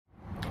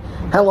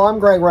Hello, I'm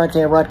Greg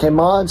Hrutkay of Hrutkay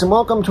Mods, and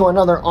welcome to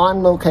another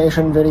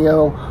on-location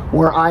video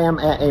where I am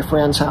at a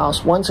friend's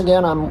house. Once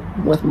again,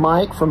 I'm with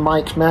Mike from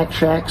Mike's Mac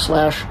Shack /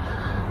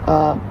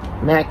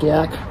 Mac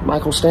Yak,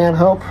 Michael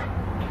Stanhope.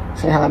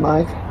 Say hi,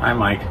 Mike. Hi,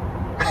 Mike.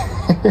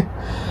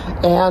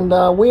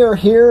 And we are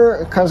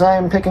here because I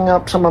am picking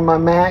up some of my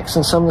Macs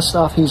and some of the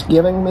stuff he's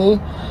giving me.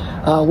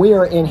 We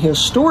are in his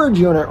storage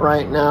unit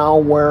right now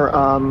where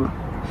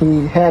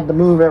he had to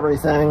move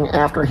everything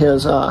after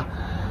his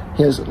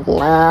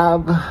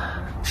lab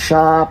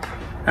shop.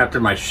 After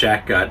my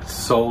shack got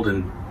sold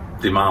and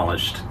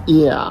demolished.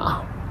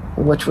 Yeah,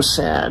 which was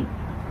sad.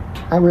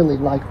 I really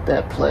liked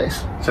that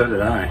place. So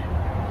did I.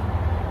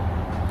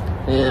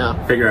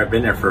 Yeah. Figure I've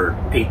been there for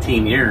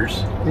 18 years.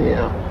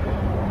 Yeah.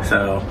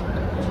 So.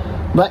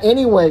 But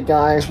anyway,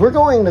 guys, we're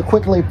going to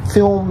quickly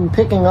film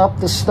picking up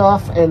the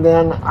stuff, and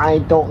then I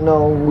don't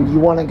know, you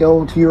want to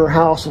go to your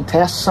house and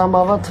test some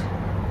of it?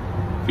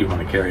 If you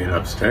want to carry it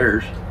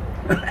upstairs.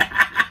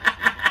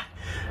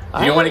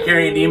 Do you want to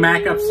carry an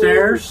iMac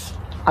upstairs?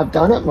 I've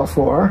done it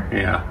before.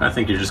 Yeah, I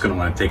think you're just going to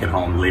want to take it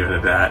home and leave it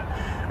at that.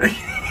 I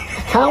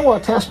kind of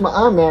want to test my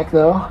iMac,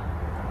 though.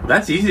 Well,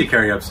 that's easy to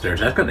carry upstairs.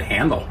 That's got the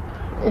handle.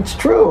 It's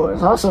true.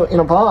 It's also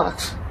in a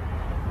box.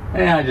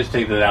 Yeah, I just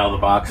take it out of the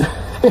box.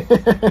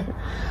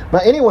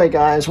 But anyway,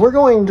 guys, we're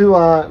going to,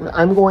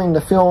 I'm going to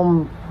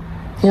film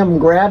him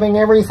grabbing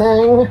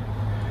everything.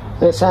 Does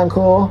that sound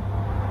cool?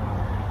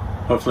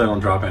 Hopefully I don't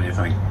drop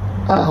anything.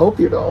 I hope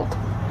you don't.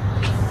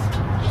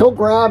 He'll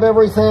grab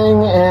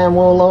everything and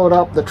we'll load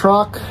up the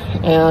truck,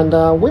 and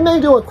we may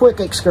do a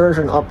quick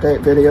excursion update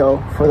video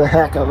for the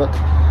heck of it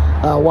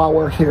while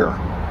we're here.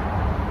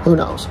 Who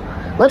knows?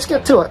 Let's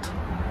get to it.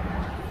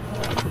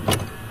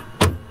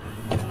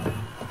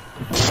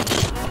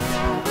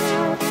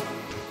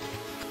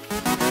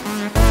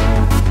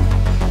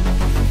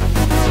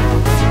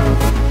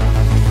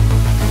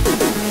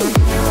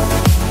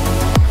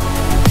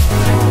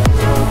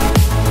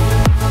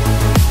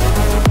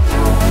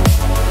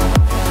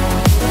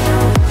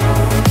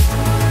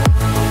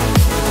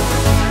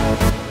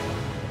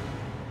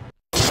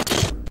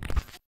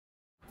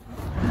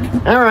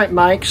 All right,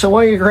 Mike, so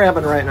what are you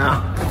grabbing right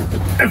now?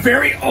 A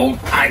very old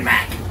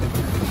iMac.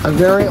 A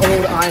very old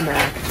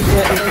iMac.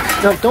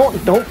 Yeah, no,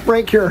 don't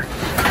break your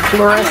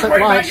fluorescent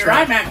lights. Your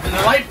iMac and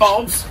the light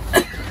bulbs.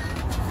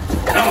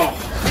 Oh.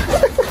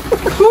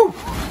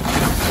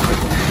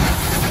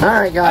 All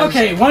right, guys.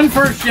 Okay, one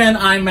first-gen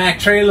iMac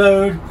tray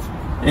load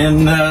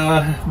in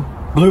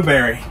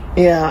Blueberry.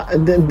 Yeah,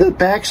 the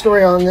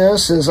backstory on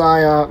this is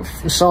I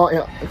saw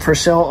it for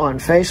sale on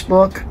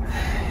Facebook,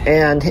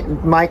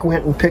 and Mike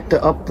went and picked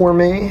it up for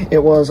me.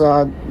 It was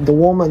the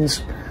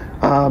woman's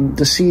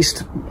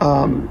deceased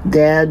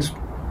dad's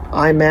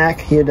iMac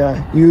he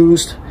had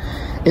used.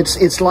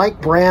 It's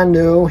like brand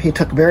new. He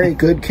took very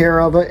good care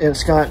of it.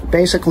 It's got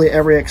basically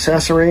every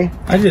accessory.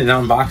 I did an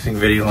unboxing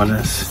video on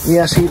this.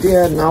 Yes, he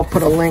did, and I'll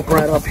put a link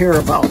right up here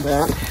about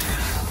that.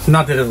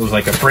 Not that it was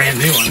like a brand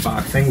new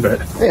unboxing,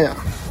 but yeah,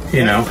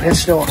 you know, it's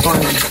still a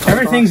fun.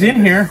 Everything's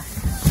in here,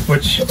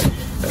 which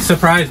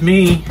surprised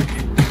me.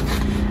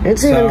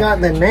 It's even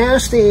got the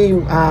nasty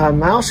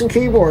mouse and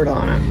keyboard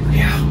on it.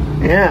 Yeah.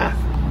 Yeah.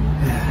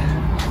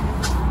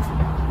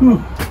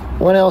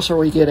 What else are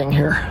we getting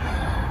here?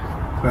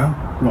 Well,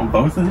 you want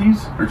both of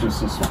these or just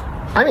this one?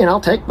 I mean,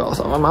 I'll take both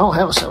of them. I don't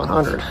have a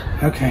 700.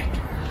 Okay.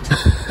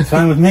 It's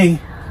fine with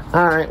me.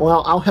 All right.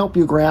 Well, I'll help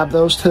you grab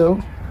those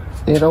two.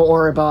 You don't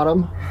worry about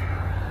them.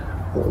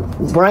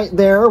 Right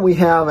there, we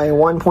have a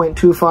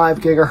 1.25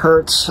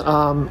 gigahertz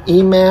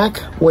eMac,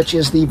 which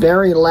is the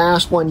very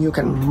last one you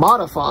can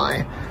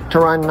modify to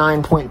run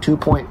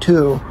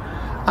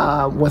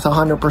 9.2.2 with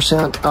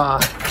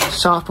 100%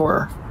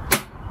 software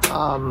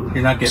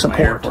You're not getting support.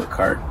 my airport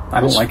card.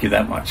 I don't like you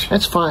that much.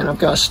 That's fine. I've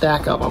got a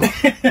stack of them.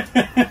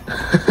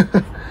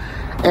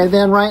 And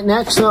then right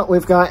next to it,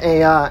 we've got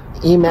a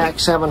eMac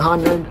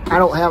 700. I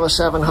don't have a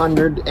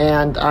 700,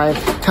 and I've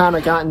kind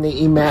of gotten the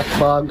eMac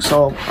bug,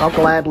 so I'll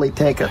gladly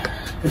take it.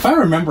 If I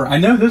remember, I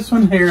know this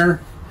one here,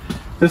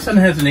 this one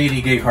has an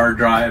 80 gig hard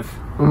drive,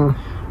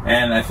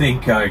 and I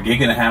think a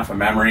gig and a half of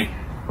memory.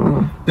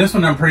 This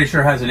one I'm pretty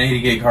sure has an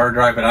 80 gig hard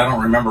drive, but I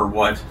don't remember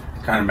what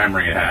kind of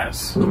memory it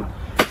has.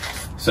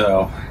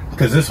 So,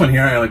 because this one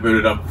here I only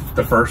booted up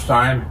the first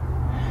time,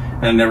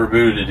 and I never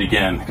booted it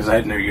again because I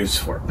had no use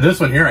for it. But this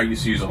one here I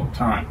used to use all the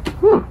time.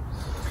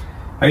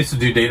 I used to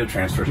do data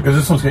transfers because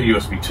this one's got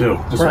USB 2.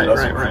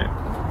 Right.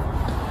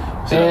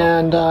 So.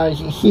 And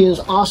he is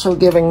also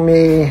giving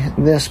me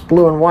this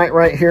blue and white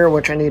right here,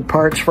 which I need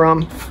parts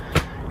from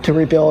to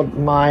rebuild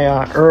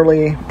my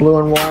early blue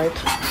and white.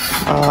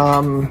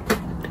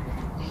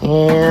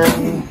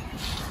 And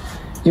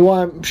you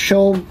want to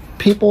show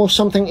people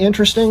something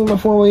interesting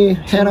before we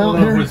head out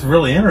here? It's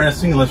really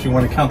interesting, unless you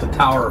want to count the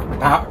tower of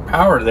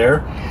power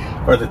there,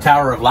 or the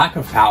tower of lack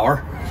of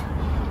power.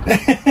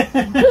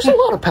 There's a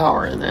lot of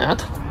power in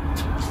that,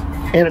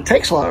 and it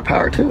takes a lot of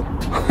power too.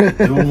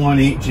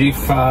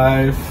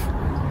 218G5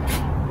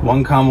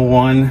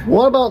 1,1.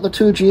 What about the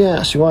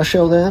 2GS? You want to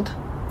show that?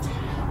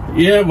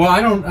 Yeah,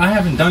 well, I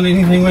haven't done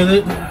anything with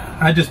it.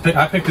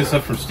 I picked this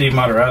up from Steve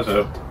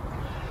Matarazzo.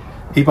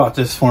 He bought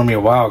this for me a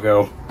while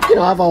ago. You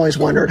know, I've always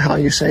wondered how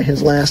you say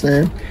his last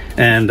name.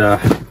 And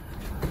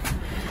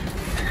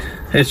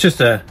it's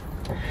a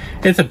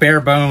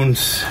bare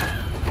bones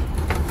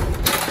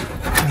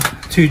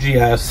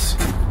 2GS.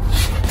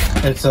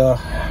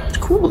 It's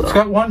cool though. It's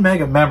got 1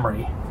 meg of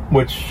memory,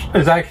 which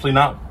is actually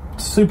not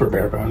super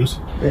bare bones.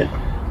 Yeah.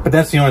 But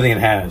that's the only thing it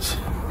has.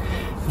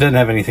 It doesn't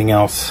have anything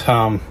else.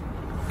 I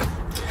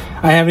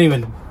haven't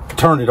even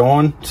turned it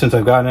on since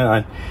I've gotten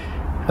it.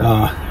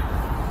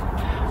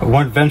 I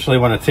eventually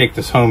want to take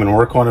this home and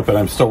work on it, but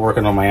I'm still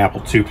working on my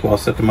Apple.2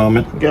 Plus at the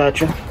moment.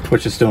 Gotcha.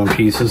 Which is still in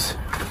pieces.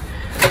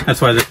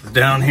 That's why this is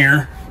down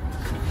here.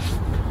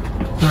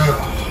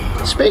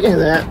 Speaking of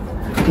that,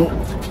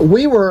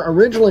 we were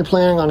originally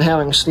planning on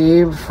having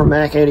Steve from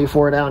Mac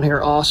 84 down here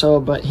also,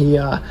 but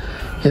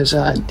his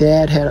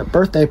dad had a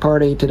birthday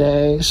party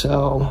today,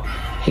 so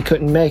he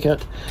couldn't make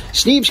it.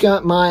 Steve's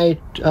got my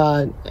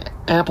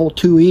Apple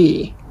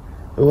IIe,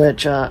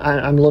 which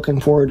I'm looking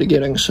forward to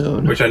getting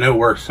soon. Which I know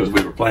works because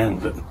we were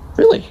playing with it.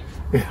 Really?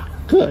 Yeah.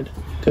 Good.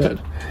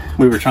 Good.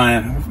 We were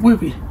trying. We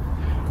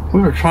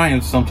were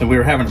trying something. We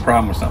were having a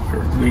problem with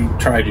something. We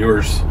tried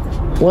yours.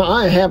 Well,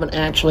 I haven't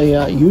actually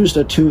used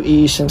a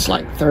 2E since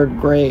like 3rd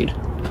grade.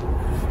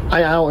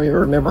 I don't even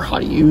remember how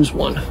to use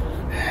one.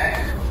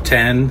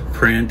 10,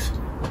 print,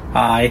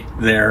 I,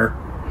 there,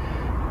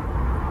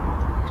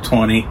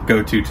 20,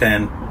 go to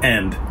 10,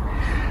 end.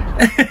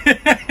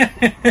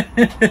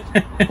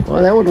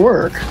 Well, that would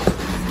work.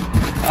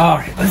 All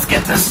right, let's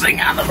get this thing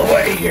out of the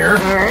way here.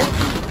 All right.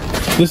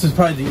 This is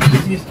probably the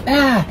easiest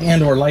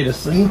and or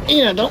lightest thing.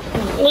 Yeah,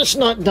 let's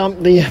not dump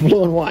the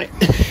blue and white.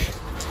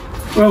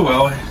 Oh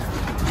well,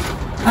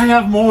 I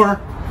have more.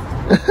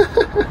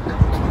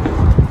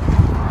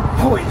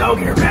 Holy dog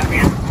hair,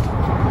 Batman.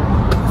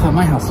 I thought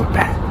my house looked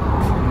bad.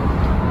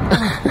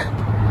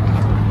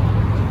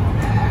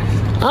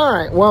 All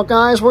right, well,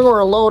 guys, we're going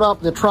to load up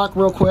the truck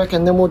real quick,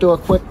 and then we'll do a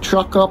quick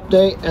truck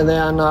update, and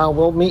then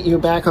we'll meet you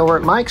back over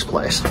at Mike's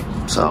place.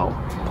 So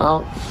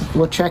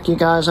we'll check you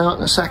guys out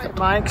in a second.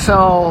 Mike,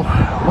 so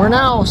we're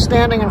now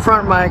standing in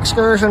front of my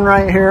Excursion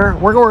right here.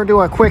 We're going to do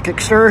a quick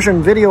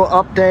Excursion video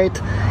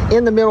update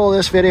in the middle of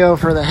this video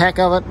for the heck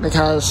of it,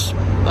 because,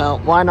 well,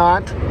 why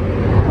not?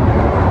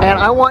 And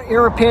I want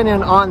your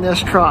opinion on this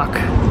truck.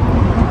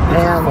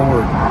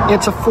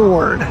 It's a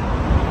Ford.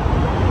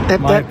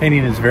 My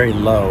opinion is very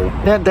low.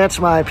 That's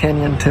my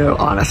opinion too,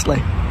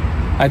 honestly.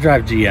 I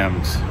drive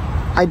GMs.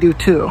 I do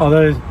too.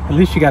 Although at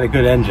least you got a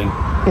good engine.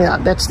 Yeah,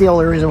 that's the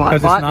only reason why I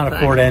bought it. Because it's not a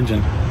Ford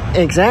engine.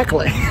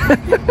 Exactly.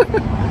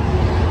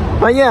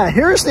 But yeah,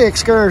 here's the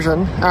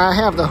Excursion. I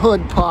have the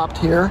hood popped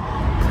here.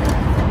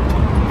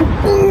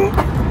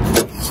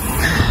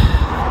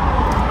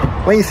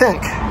 What do you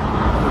think?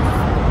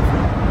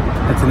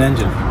 That's an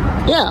engine.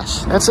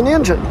 Yes, that's an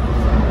engine.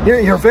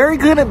 You're very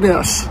good at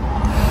this.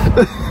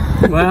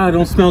 Well, I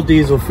don't smell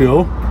diesel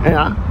fuel.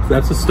 Yeah.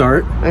 That's a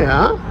start.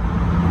 Yeah.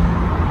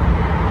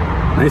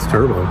 Nice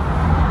turbo.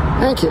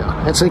 Thank you.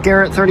 It's a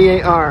Garrett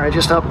 38R. I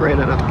just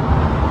upgraded it.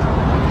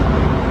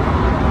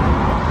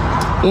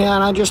 Yeah,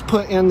 and I just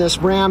put in this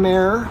Ram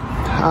Air,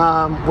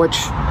 which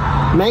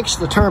makes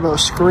the turbo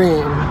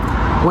scream.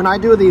 When I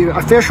do the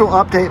official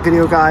update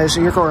video, guys,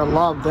 you're going to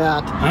love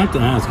that. I have to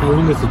ask, how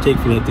long does it take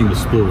for that thing to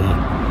spool up?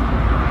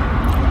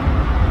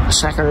 A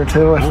second or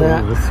two, if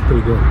that. That's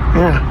pretty good.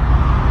 Yeah.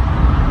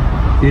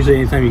 Usually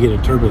anytime you get a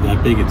turbo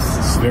that big,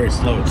 it's very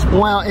slow.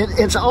 Well,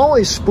 it's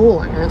always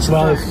spooling. It's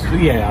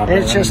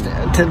just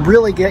to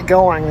really get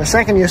going. The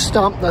second you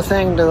stump the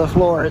thing to the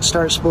floor, it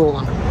starts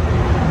spooling.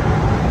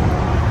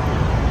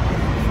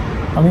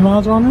 How many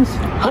miles are on this?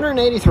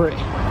 183.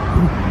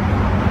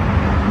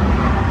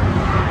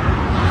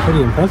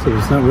 Pretty impressive.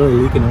 It's not really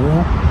leaking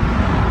oil.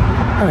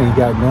 I mean, you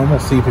got normal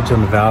seepage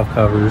on the valve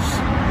covers.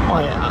 Oh,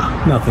 yeah.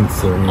 Nothing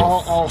serious.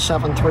 All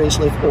 7.3s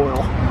leak oil.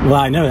 Well,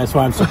 I know. That's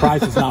why I'm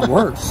surprised it's not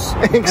worse.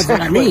 Exactly. That's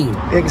what I mean.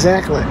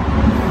 Exactly.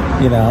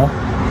 You know?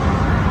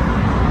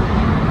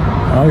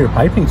 Oh, your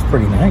piping's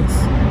pretty nice.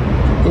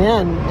 Yeah,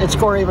 and it's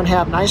going to even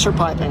have nicer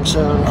piping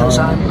soon, because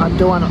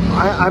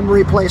I'm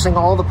replacing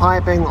all the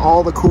piping,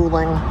 all the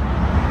cooling.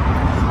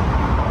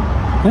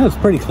 Yeah, it's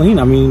pretty clean.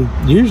 I mean,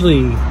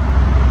 usually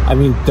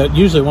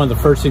one of the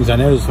first things I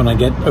notice when I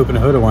open a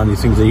hood of one of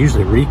these things, they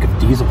usually reek of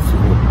diesel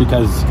fuel,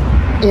 because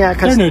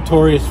they're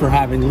notorious for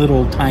having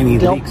little tiny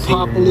leaks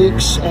pop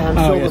leaks and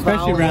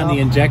especially around the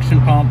injection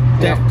pump.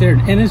 Yeah.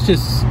 And it's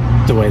just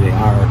the way they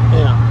are.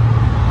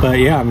 Yeah. But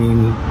yeah, I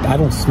mean, I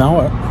don't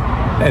smell it.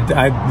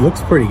 It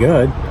looks pretty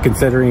good,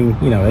 considering,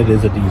 it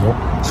is a diesel.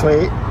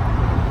 Sweet.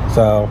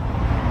 So,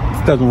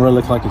 it doesn't really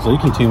look like it's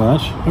leaking too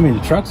much. I mean,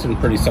 the truck's in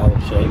pretty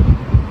solid shape.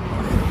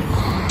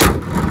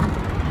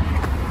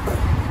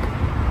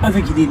 I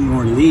think you need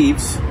more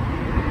leaves.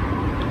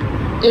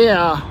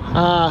 Yeah,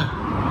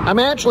 I'm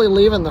actually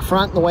leaving the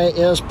front the way it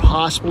is,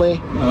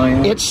 possibly. Oh,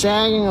 yeah. It's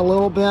sagging a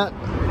little bit,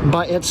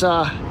 but it's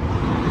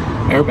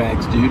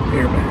airbags, dude,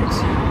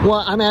 airbags.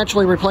 Well, I'm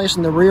actually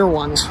replacing the rear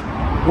ones.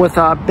 with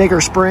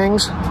bigger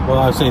springs. Well,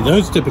 I would say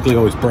those typically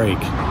always break.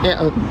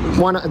 Yeah,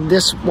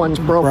 this one's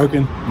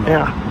broken.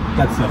 Yeah.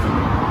 That's nothing.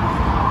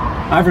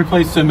 I've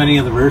replaced so many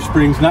of the rear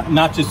springs,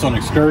 not just on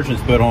Excursions,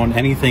 but on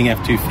anything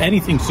F2,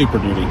 anything Super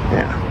Duty.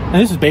 Yeah.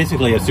 And this is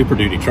basically a Super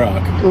Duty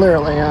truck.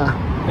 Literally, yeah.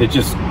 It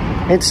just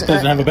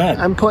doesn't have a bed.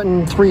 I'm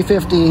putting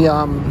 350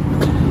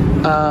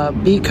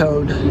 B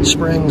code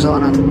springs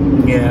on it.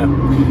 Yeah.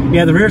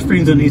 Yeah, the rear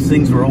springs on these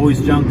things were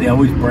always junk. They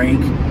always break.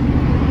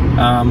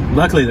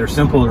 Luckily, they're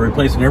simple to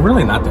replace, and they're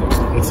really not that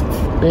expensive.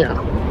 Yeah.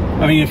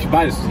 I mean, if you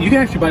buy you can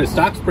actually buy the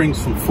stock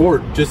springs from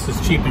Ford just as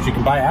cheap as you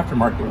can buy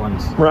aftermarket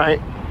ones. Right.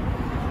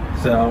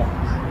 So,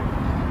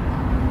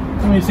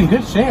 I mean, it's in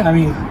good shape. I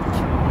mean,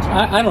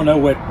 I don't know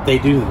what they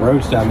do to the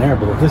roads down there,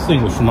 but if this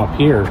thing was from up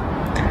here,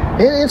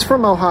 it's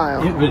from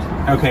Ohio. it was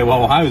okay.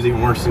 Well, Ohio's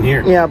even worse than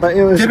here. Yeah, but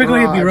it was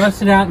typically it'd be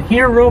rusted out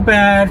here real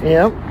bad.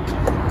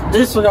 Yep.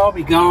 This would all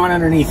be gone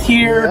underneath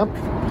here. Yep.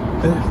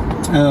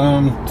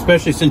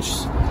 Especially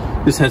since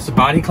this has the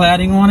body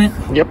cladding on it.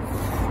 Yep.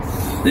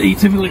 They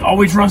typically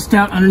always rust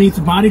out underneath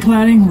the body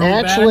cladding.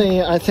 Actually,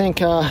 bad. I think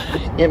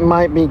it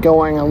might be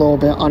going a little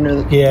bit under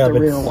the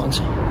rear ones.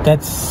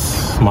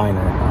 That's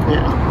minor.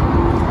 Yeah.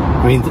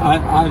 I mean,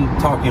 I'm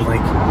talking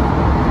like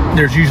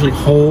there's usually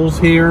holes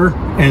here,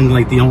 and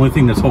like the only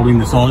thing that's holding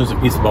this on is a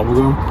piece of bubble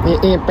gum.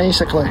 It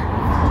basically.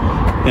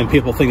 And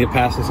people think it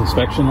passes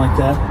inspection like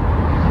that.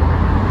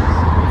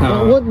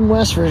 It would in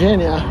West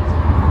Virginia.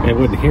 It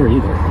wouldn't here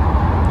either.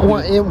 Well,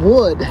 it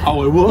would.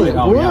 Oh, it would. It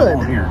would. Yeah, it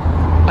won't here.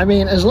 I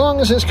mean, as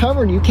long as it's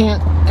covered, you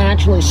can't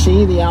actually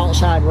see the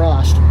outside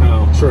rust.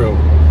 Oh, true.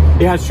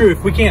 Yeah, it's true.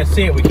 If we can't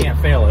see it, we can't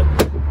fail it.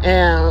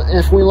 And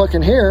if we look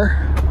in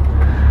here,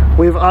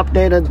 we've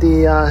updated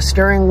the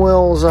steering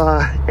wheel's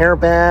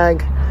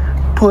airbag,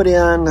 put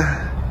in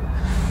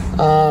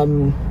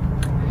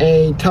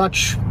a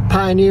touch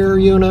Pioneer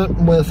unit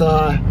with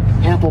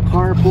Apple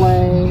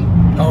CarPlay.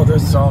 Oh,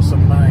 this is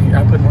awesome.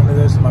 I put one of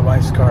those in my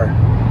wife's car.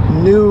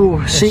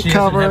 New seat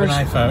covers. She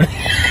doesn't have an iPhone.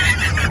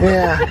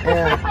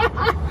 Yeah.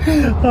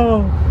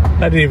 Oh,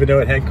 I didn't even know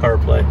it had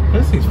CarPlay.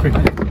 This thing's pretty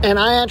good. And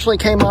I actually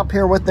came up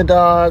here with the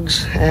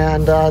dogs,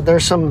 and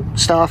there's some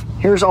stuff.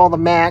 Here's all the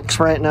Macs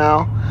right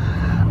now.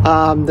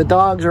 The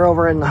dogs are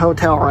over in the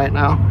hotel right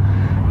now.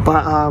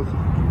 But,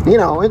 you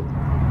know,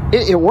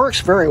 it works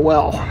very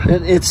well.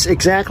 It's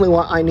exactly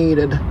what I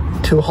needed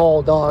to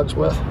haul dogs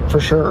with, for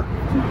sure.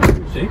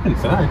 Shape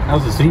inside.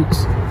 How's the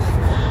seats?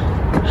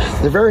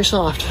 They're very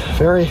soft.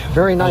 Very,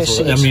 very nice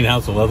seats. I mean,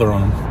 how's the leather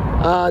on them?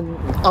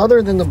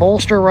 Other than the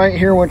bolster right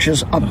here, which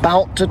is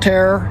about to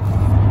tear,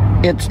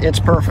 it's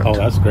perfect. Oh,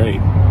 that's great.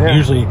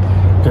 Yeah.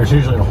 There's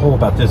usually a hole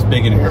about this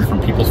big in here from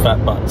people's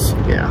fat butts.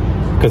 Yeah.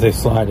 Because they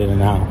slide in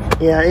and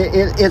out. Yeah,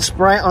 it's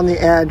right on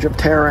the edge of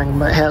tearing,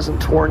 but it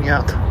hasn't torn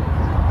yet.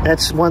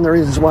 That's one of the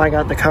reasons why I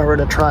got the cover,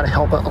 to try to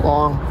help it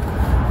along.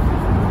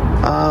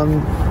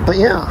 But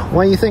yeah,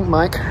 what do you think,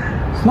 Mike?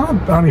 It's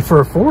not, I mean, for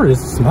a Ford,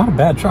 it's not a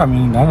bad truck. I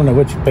mean, I don't know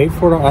what you paid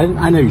for it.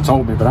 I know you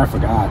told me, but I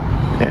forgot.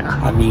 Yeah.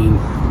 I mean,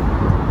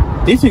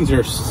 these things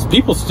are,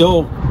 people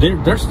still,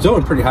 they're still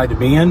in pretty high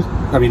demand.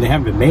 I mean, they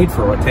haven't been made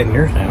for, what, 10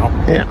 years now?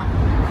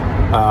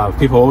 Yeah.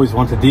 People always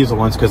want the diesel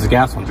ones because the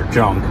gas ones are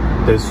junk.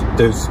 Those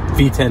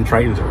V10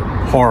 Tritons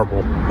are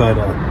horrible, but...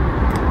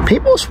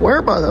 people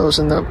swear by those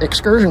in the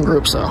Excursion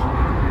groups, though.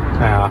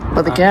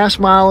 But the gas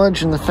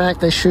mileage and the fact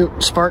they shoot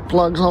spark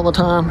plugs all the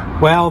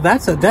time. Well,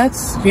 that's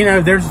you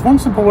know, there's one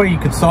simple way you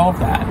could solve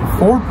that.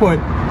 Ford put,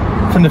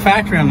 from the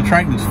factory on the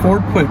Tritons,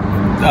 Ford put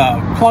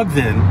plugs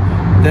in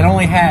that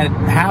only had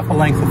half a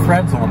length of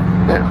threads on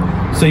them.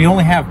 Yeah. So you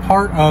only have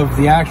part of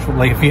the actual,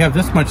 like if you have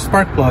this much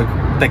spark plug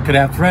that could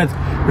have threads,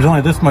 there's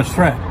only this much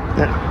thread.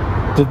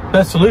 Yeah. The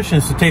best solution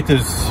is to take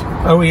those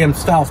OEM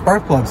style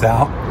spark plugs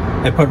out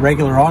and put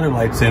regular auto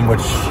lights in,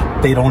 which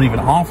they don't even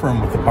offer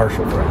them with the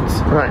partial threads.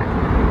 Right.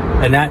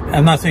 And that,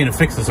 I'm not saying it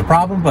fixes the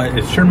problem, but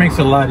it sure makes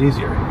it a lot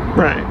easier.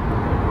 Right.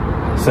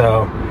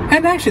 So,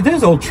 and actually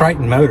those old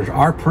Triton motors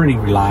are pretty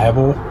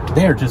reliable.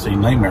 They're just a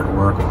nightmare to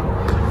work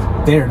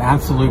on. They're an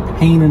absolute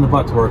pain in the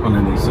butt to work on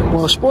in these things.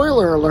 Well,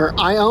 spoiler alert,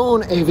 I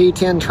own a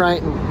V10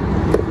 Triton.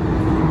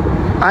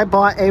 I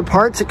bought a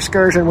parts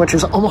Excursion, which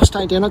is almost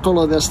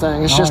identical to this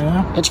thing. It's just,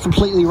 it's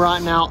completely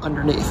rotten out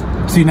underneath.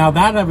 See, now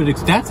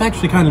that's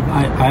actually kind of,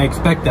 I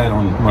expect that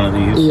on one of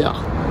these. Yeah.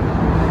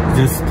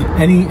 Just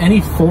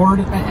any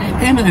Ford,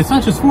 and it's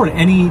not just Ford,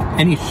 any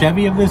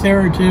Chevy of this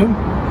era too.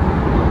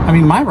 I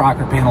mean, my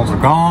rocker panels are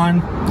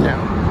gone.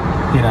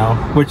 Yeah. You know,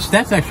 which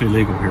that's actually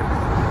legal here.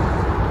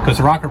 Because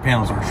the rocker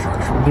panels aren't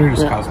structural, they're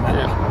just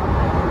cosmetic.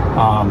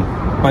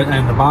 Yeah. But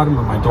and the bottom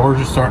of my doors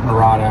are starting to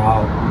rot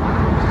out.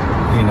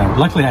 You know,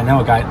 luckily I know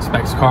a guy that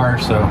inspects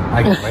cars, so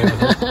I get away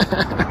with it.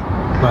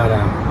 But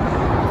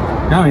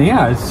no,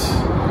 yeah,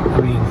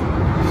 I mean,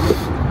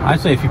 I'd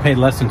say if you paid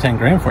less than 10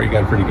 grand for it, you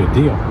got a pretty good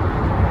deal.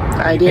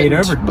 I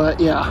didn't, but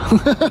yeah.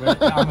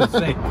 But I'm gonna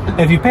say,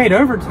 if you paid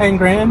over 10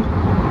 grand,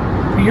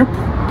 you're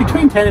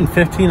between 10 and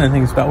 15. I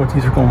think is about what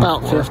these are going for.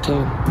 About 15.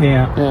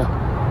 Yeah.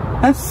 Yeah.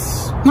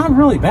 That's not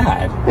really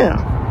bad. Yeah.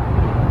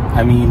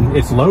 I mean,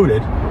 it's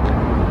loaded.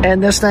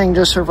 And this thing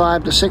just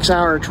survived a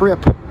 6-hour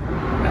trip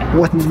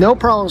with no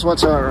problems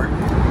whatsoever.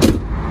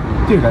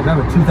 Dude, I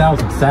drove a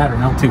 2000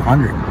 Saturn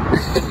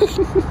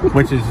L200,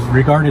 which is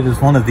regarded as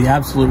one of the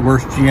absolute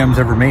worst GMs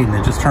ever made, and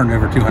it just turned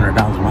over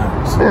 200,000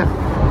 miles. Yeah.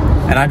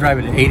 And I drive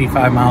it at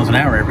 85 miles an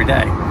hour every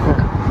day.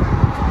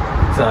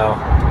 Yeah. So.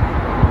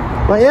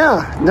 But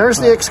yeah, there's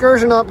the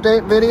Excursion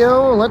update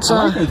video. Let's.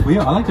 I like those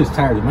wheels. I like those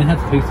tires. I might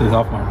have to take those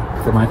off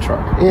for my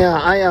truck.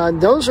 Yeah,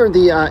 those are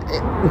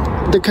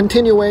the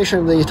continuation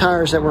of the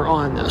tires that were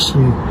on this.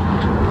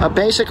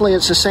 Basically,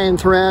 it's the same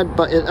thread,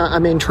 but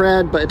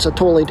tread, but it's a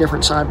totally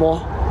different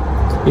sidewall.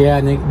 Yeah,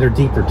 and they're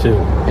deeper too.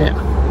 Yeah.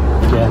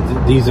 Yeah,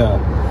 these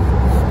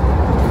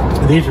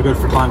are good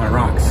for climbing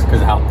rocks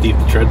because of how deep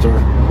the treads are.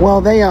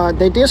 Well,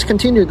 they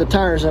discontinued the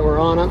tires that were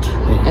on it,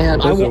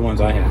 and those are the ones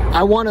I have.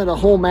 I wanted a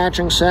whole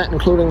matching set,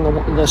 including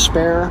the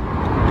spare,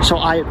 so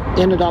I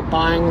ended up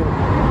buying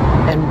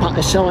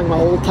and selling my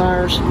old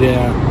tires.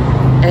 Yeah.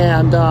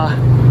 And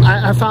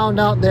I found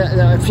out that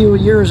a few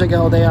years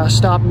ago they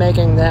stopped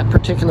making that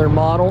particular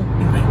model,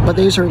 but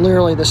these are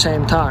literally the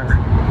same tire.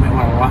 You might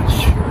want to watch.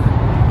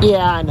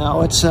 Yeah, I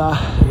know. It's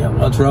yeah,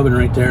 well, it's rubbing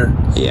right there.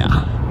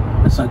 Yeah.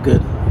 That's not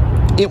good.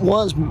 It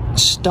was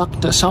stuck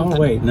to something.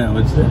 Oh wait, no,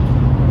 it's that.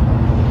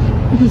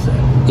 What is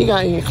that? You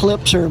got any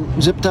clips or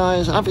zip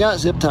ties? I've got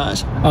zip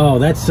ties. Oh,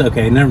 that's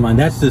okay. Never mind.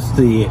 That's just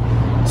the.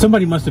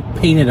 Somebody must have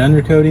painted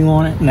undercoating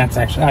on it, and that's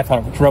actually. I thought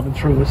it was rubbing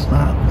through. It's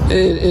not.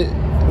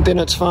 Then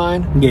it's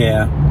fine.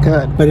 Yeah.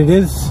 Good. But it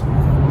is.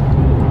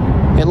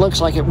 It looks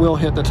like it will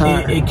hit the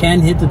tire. It can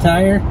hit the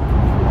tire.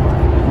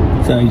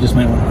 So you just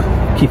might want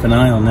to keep an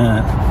eye on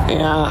that.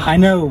 Yeah. I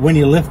know when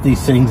you lift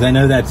these things, I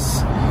know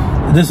this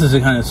is the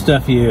kind of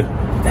stuff you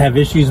have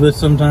issues with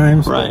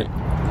sometimes. Right.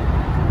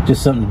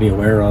 Just something to be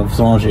aware of, as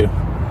long as you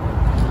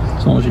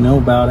know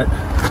about it.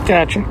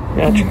 Gotcha.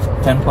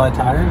 10-ply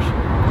tires.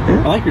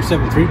 Yeah. I like your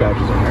 7.3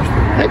 badges on there.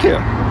 Thank you.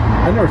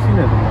 I've never seen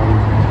that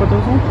before. Put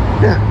those on?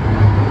 Yeah.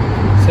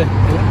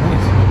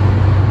 Nice.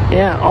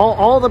 Yeah,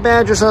 all the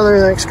badges other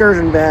than the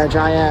Excursion badge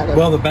I added.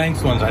 Well, the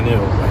Banks ones I knew.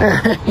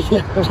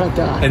 Yeah, like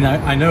that. And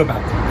I know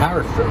about the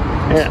Power Stroke.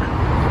 Yeah.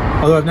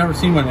 Although I've never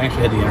seen one that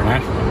actually had the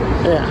international.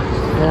 Yeah,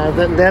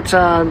 that's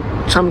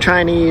some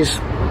Chinese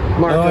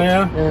market. Oh,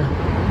 yeah? Yeah.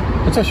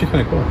 That's actually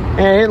kind of cool.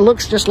 And it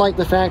looks just like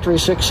the factory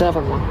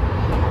 6.7 one.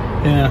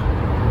 Yeah.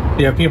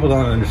 Yeah, people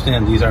don't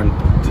understand these aren't,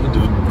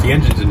 the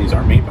engines in these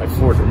aren't made by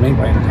Ford, they're made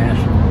by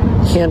International.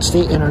 Hence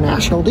the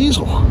International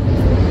Diesel.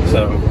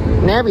 So.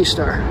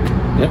 Navistar.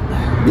 Yep.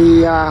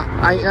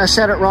 I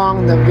said it wrong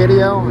in the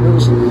video. It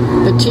was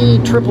the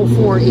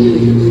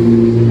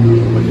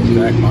T444E. What the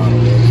exact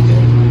model is.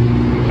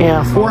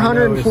 Yeah,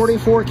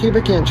 444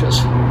 cubic inches.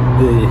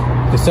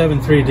 The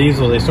 7.3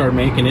 diesel, they started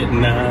making it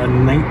in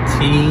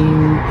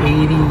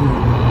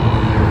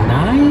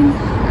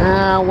 1989?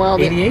 Well,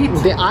 the 88?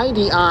 The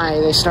IDI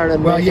they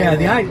started. Well,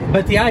 yeah,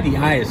 but the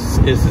IDI is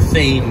the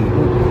same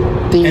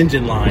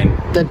engine line.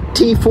 The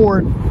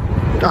T4,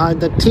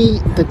 the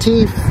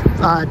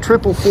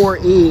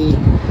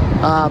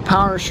T444E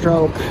Power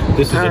Stroke.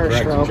 This is a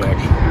direct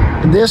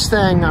injection. This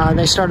thing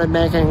they started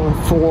making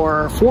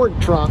for Ford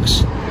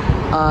trucks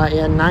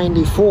in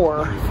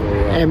 '94,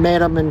 and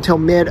made them until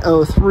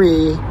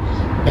mid-03.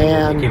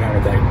 And came out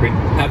with that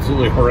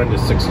absolutely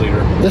horrendous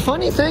 6-liter. The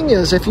funny thing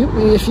is, if you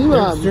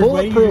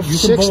bulletproof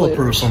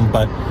 6-liters, them,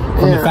 but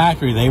from the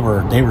factory they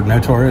were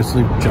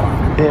notoriously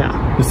junk.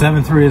 Yeah. The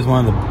 7.3 is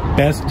one of the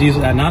best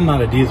diesel, and I'm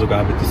not a diesel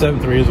guy, but the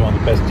 7.3 is one of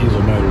the best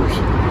diesel motors.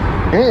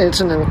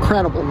 It's an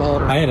incredible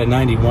motor. I had a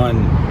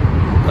 91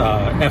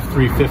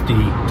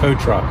 F350 tow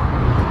truck.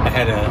 I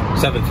had a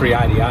 7.3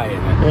 IDI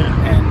in it,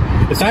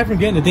 and aside from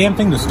getting the damn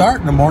thing to start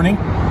in the morning,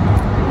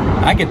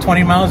 I get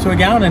 20 miles to a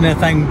gallon and that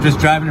thing just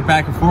driving it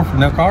back and forth with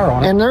no car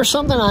on it. And there's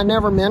something I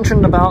never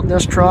mentioned about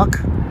this truck.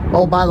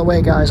 Oh, by the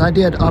way, guys, I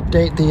did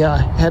update the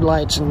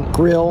headlights and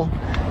grill,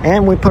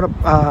 and we put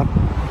a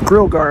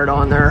grill guard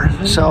on there.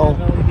 So,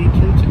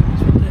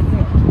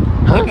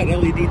 I got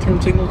LED turn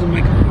signals in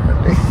my car.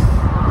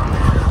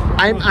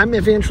 I'm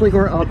eventually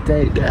going to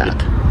update that.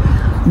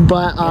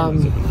 But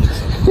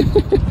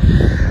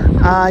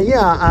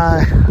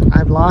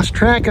I've lost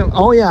track of.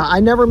 Oh yeah,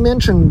 I never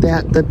mentioned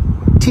that the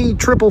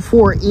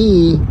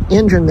T444E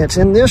engine that's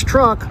in this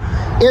truck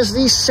is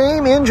the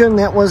same engine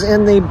that was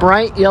in the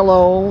bright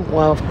yellow,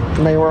 well,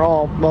 they were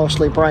all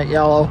mostly bright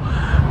yellow,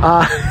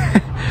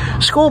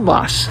 school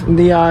bus,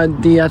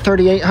 the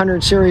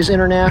 3800 series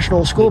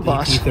International school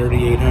bus. The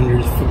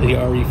 3800s, the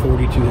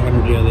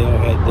RE4200, yeah, they all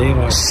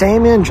had.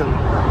 Same engine.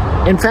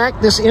 In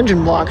fact, this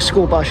engine block's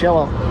school bus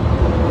yellow.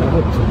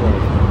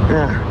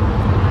 Yeah.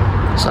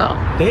 So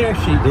they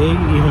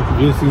even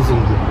produce these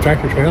in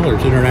tractor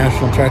trailers,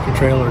 international tractor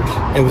trailers.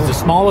 It was the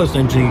smallest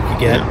engine you could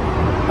get.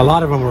 Yeah. A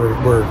lot of them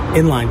were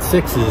inline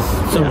 6s,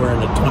 somewhere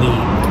in the 20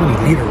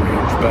 liter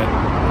range. But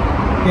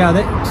yeah,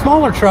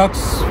 smaller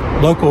trucks,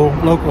 local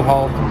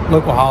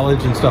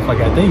haulage and stuff like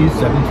that. They use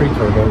 7.3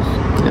 turbos.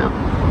 Yeah.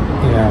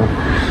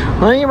 Yeah.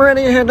 Well, you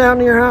ready to head down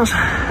to your house?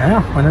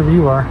 Yeah, whenever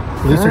you are.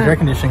 At least there's air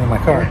conditioning in my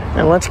car.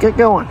 And let's get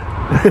going.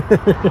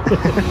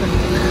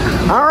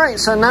 All right,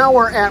 so now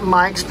we're at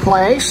Mike's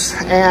place,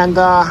 and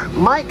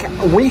Mike,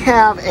 we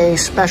have a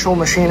special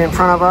machine in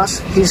front of us.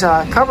 He's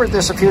covered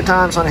this a few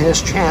times on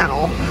his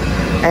channel,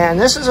 and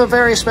this is a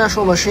very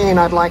special machine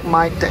I'd like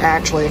Mike to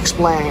actually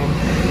explain.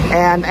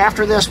 And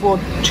after this, we'll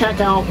check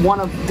out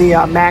one of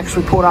the Macs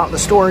we pulled out of the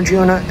storage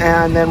unit,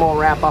 and then we'll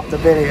wrap up the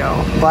video.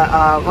 But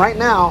right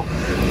now,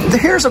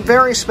 here's a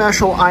very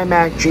special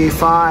iMac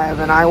G5,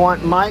 and I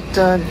want Mike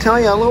to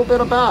tell you a little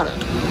bit about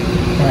it.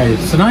 All right,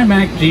 it's an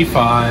iMac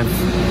G5.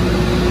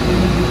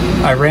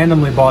 I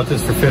randomly bought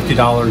this for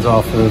 $50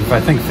 off of, I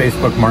think,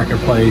 Facebook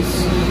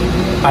Marketplace.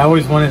 I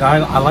always wanted,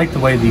 I like the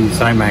way these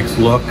iMacs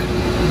look.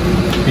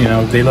 You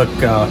know, they look,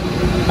 I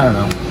don't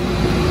know.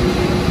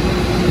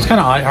 It's kind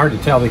of hard to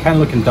tell. They kind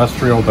of look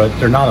industrial, but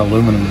they're not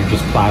aluminum, they're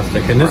just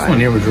plastic. And this one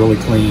here was really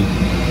clean.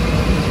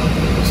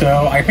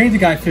 So I paid the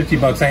guy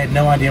 $50. I had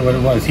no idea what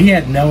it was. He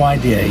had no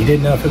idea. He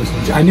didn't know if it was,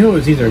 I knew it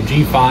was either a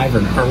G5 or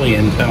an early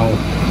Intel.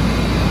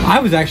 I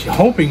was actually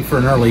hoping for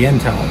an early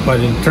Intel, but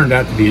it turned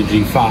out to be a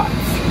G5.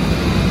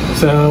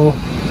 So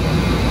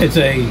it's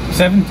a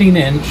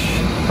 20-inch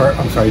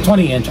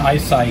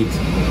iSight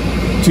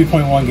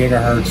 2.1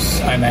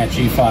 gigahertz iMac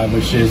G5,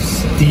 which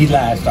is the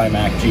last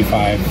iMac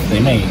G5 they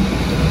made.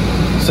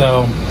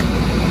 So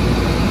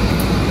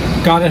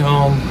got it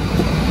home,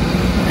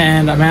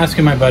 and I'm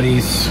asking my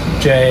buddies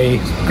Jay,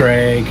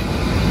 Greg,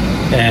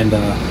 and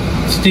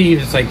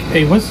Steve. It's like,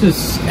 hey, what's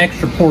this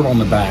extra port on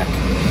the back?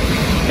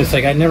 It's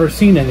like, I've never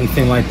seen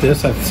anything like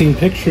this. I've seen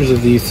pictures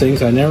of these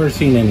things. I've never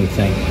seen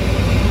anything.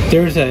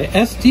 There's a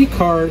SD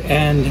card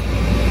and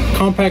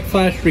compact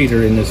flash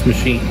reader in this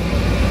machine.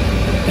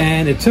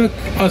 And it took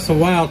us a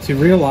while to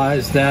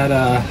realize that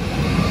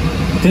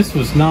this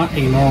was not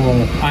a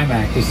normal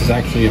iMac. This is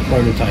actually a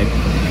prototype.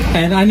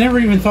 And I never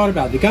even thought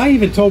about it. The guy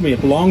even told me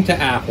it belonged to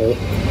Apple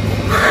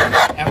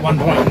at one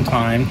point in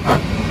time.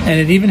 And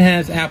it even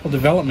has Apple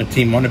development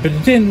team on it, but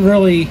it didn't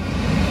really,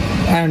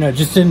 I don't know, it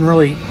just didn't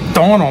really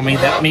dawn on me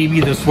that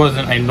maybe this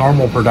wasn't a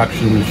normal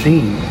production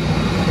machine.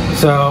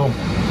 So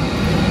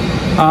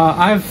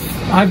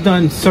I've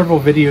done several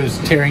videos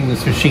tearing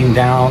this machine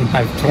down.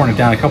 I've torn it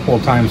down a couple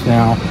of times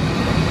now.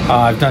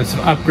 I've done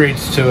some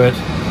upgrades to it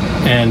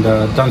and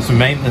done some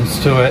maintenance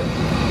to it.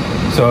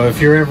 So if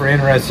you're ever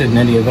interested in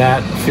any of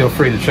that, feel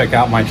free to check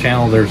out my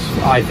channel. There's,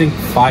 I think,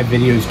 5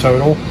 videos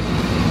total.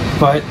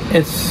 But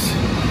it's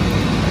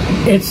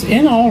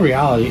in all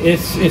reality,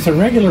 it's a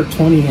regular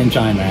 20-inch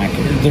iMac.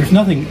 There's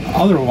nothing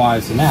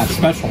otherwise than that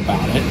special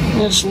about it.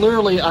 It's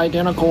literally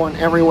identical in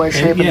every way,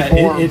 shape, and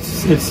form.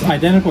 It's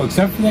identical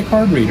except for that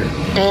card reader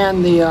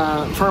and the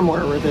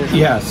firmware revision.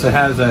 Yes, it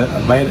has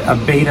a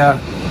beta.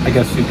 I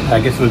guess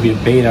it would be a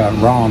beta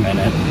ROM in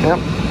it. Yep.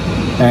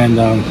 And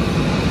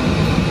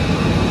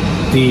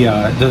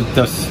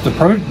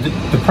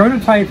the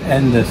prototype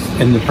and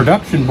the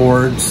production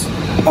boards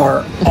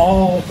are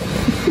all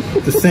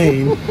the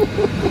same.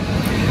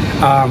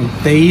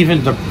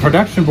 The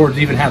production boards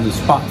even have the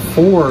spot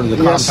for the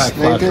compact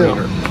flash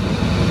reader.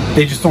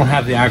 They just don't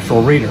have the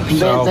actual reader.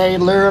 So they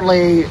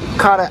literally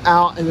cut it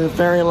out in the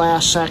very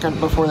last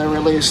second before they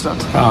released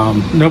it.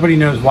 Nobody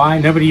knows why.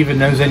 Nobody even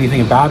knows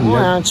anything about it.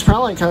 Well, it's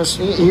probably because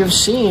you've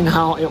seen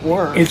how it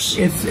works.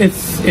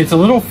 It's a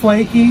little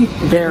flaky.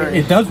 Very.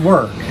 It does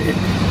work.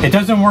 It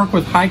doesn't work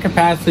with high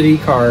capacity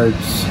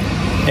cards.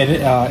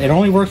 It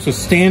only works with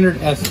standard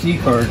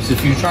SD cards.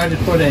 If you try to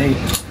put an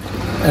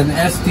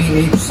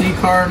SDHC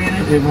card in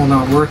it, it will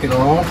not work at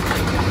all.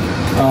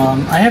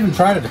 I haven't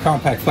tried it, a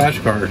compact flash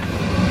card,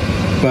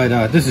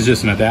 but this is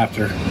just an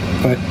adapter.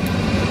 But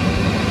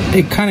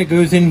it kind of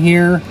goes in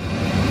here,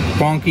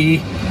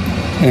 bonky,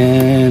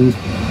 and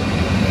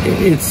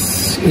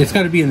it's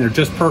got to be in there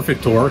just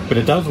perfect to work, but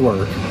it does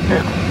work.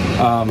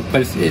 Yeah.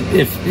 But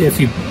if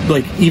you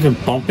like even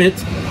bump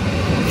it,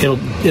 it'll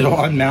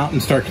unmount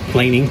and start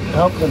complaining.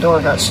 Oh, the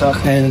door got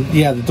stuck. And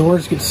yeah, the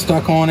doors get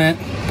stuck on it,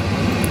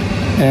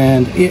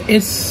 and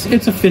it's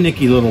a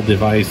finicky little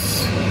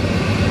device.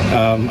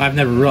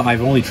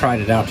 I've only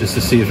tried it out just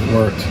to see if it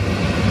worked.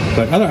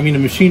 But I mean, the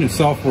machine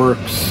itself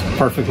works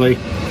perfectly.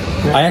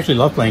 Yeah. I actually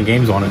love playing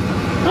games on it.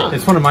 Huh.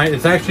 It's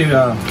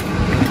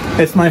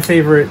my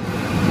favorite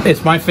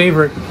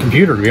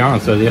computer, to be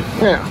honest with you.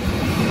 Yeah.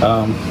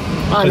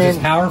 It's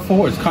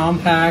powerful, it's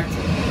compact,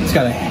 it's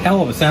got a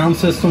hell of a sound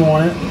system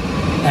on it,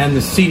 and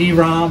the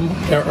CD-ROM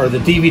or the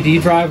DVD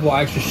drive will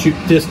actually shoot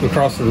disc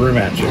across the room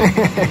at you.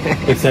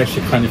 It's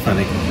actually kind of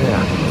funny.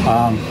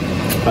 Yeah.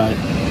 But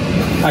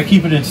I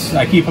keep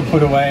it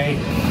put away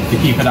to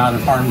keep it out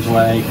of harm's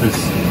way, because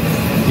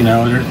you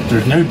know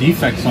there's no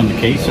defects on the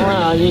case.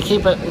 Well, you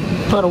keep it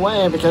put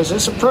away because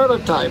it's a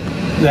prototype.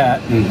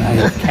 That, and I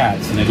have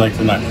cats and they'd like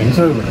to knock things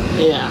over.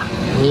 Yeah,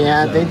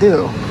 so they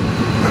do.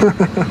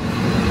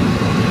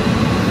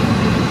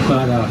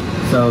 But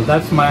so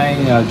that's my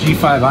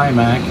G5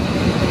 iMac,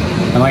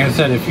 and like I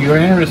said, if you're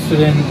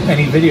interested in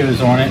any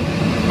videos on it,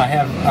 I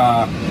have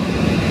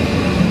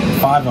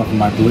 5 of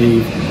them, I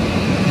believe.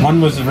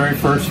 One was the very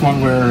first one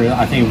where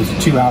I think it was a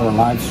 2-hour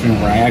live stream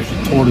where I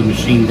actually tore the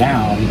machine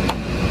down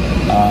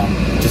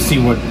to see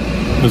what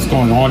was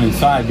going on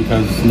inside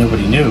because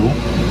nobody knew.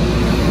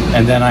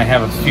 And then I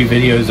have a few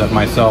videos of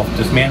myself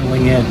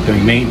dismantling it,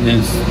 doing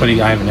maintenance,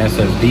 I have an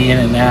SSD in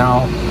it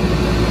now.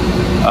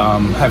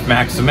 I've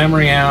maxed the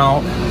memory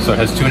out, so it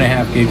has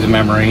 2.5 gigs of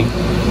memory,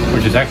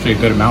 which is actually a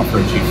good amount for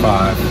a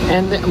G5.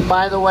 And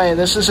by the way,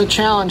 this is a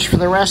challenge for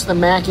the rest of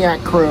the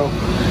MacYak crew.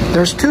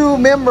 There's 2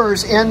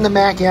 members in the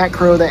MacYak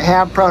crew that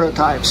have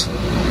prototypes,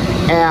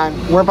 and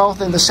we're both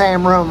in the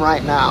same room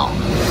right now.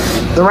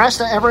 The rest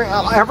of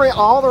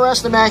all the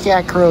rest of the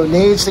MacYak crew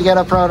needs to get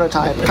a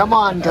prototype. Come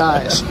on,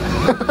 guys.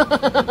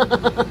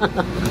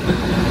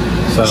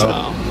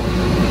 So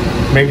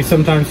maybe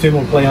sometime soon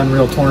we'll play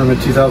Unreal Tournament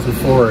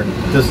 2004, and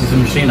this is the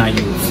machine I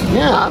use.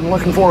 Yeah, I'm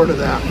looking forward to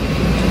that.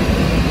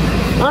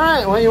 All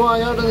right, well, you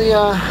want to go to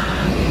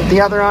the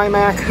other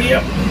iMac?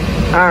 Yep.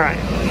 All right,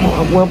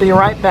 we'll be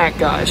right back,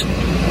 guys.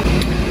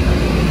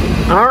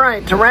 All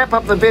right, to wrap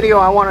up the video,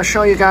 I want to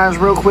show you guys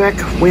real quick.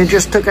 We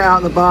just took it out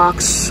of the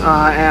box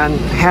and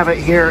have it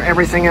here.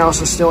 Everything else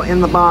is still in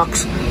the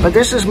box. But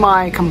this is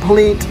my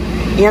complete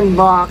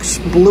in-box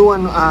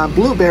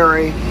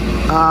blueberry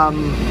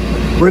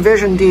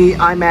Revision D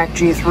iMac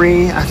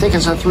G3. I think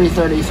it's a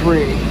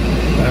 333.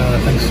 I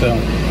think so.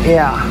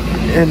 Yeah,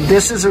 and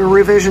this is a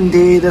Revision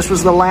D. This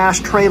was the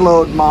last tray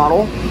load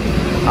model.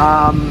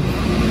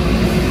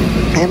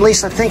 At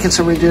least I think it's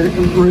a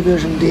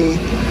Revision D.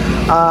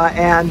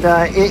 And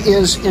it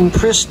is in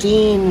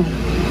pristine,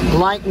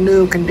 like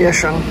new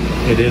condition.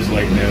 It is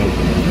like new.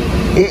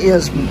 It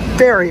is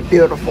very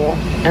beautiful.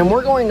 And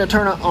we're going to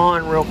turn it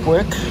on real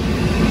quick.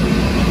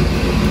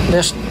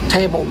 This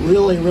table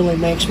really, really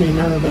makes me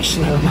nervous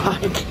there,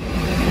 Mike.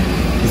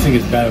 You think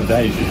it's bad with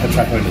that? You should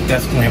try having a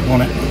desk lamp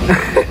on it.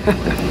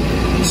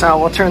 So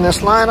we'll turn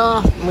this light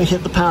off and we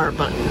hit the power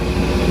button.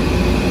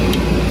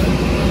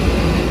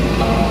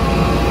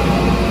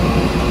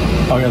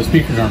 Oh yeah, the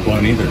speakers aren't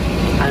blown either.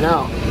 I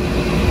know.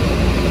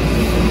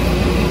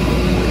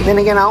 Then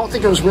again, I don't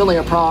think it was really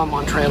a problem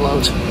on tray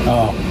loads.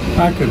 Oh,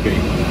 that could be.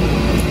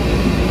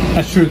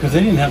 That's true, because they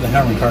didn't have the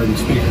Harman Kardon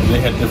speakers.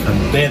 They had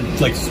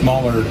like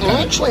smaller...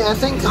 Actually, I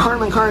think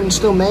Harman Kardon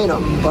still made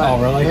them, but oh,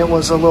 really? It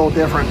was a little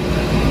different.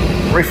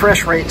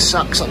 Refresh rate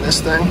sucks on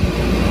this thing.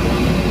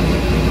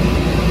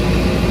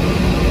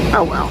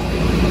 Oh well.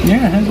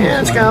 Yeah,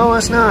 it's got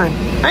OS 9.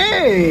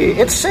 Hey,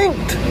 it's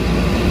synced.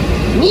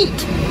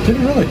 Neat. Did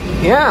it really?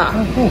 Yeah.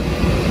 Oh, cool.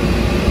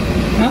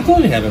 I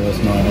thought it had OS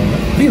 9 on it. I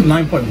think it was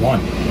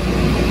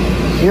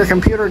 9.1. Your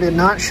computer did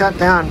not shut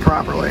down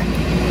properly.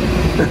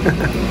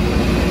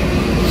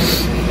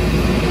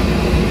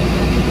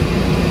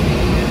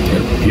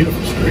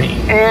 Beautiful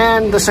screen.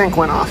 And the sync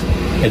went off.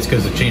 It's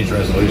because it changed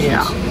resolutions.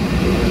 Yeah.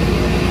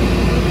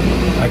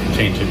 I can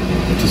change it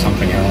to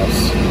something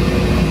else.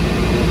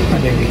 Hi,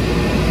 baby.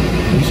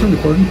 Are you still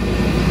recording?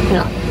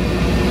 Yeah.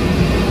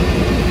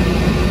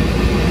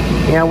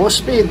 Yeah, we'll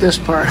speed this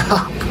part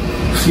up.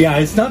 Yeah,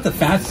 it's not the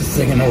fastest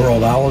thing in the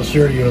world, I'll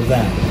assure you of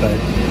that, but...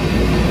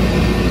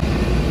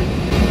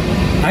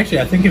 Actually,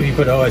 I think if you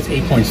put OS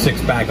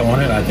 8.6 back on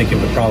it, I think it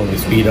would probably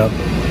speed up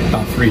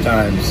about 3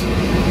 times.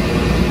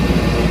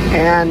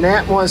 And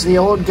that was the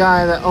old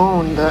guy that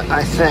owned it,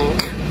 I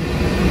think.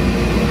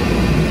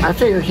 I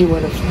figured he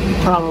would have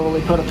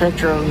probably put a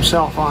picture of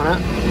himself on it.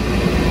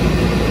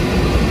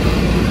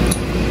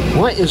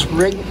 What is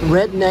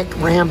Redneck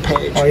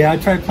Rampage? Oh yeah, I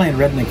tried playing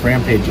Redneck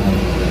Rampage on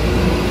it.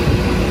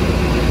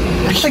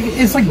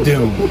 It's like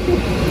Doom,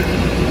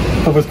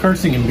 but with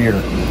cursing and beer.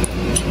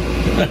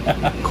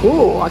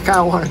 Cool, I kind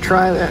of want to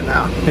try that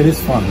now. It is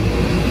fun.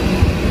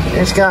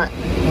 It's got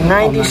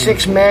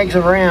 96 megs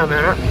of RAM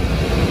in it.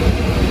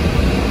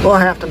 We'll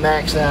have to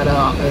max that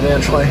out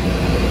eventually.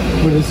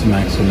 What is the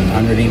max in it?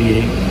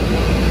 188?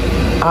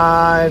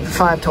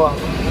 512.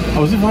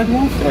 Oh, is it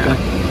 512? Yeah.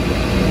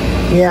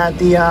 Yeah,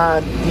 the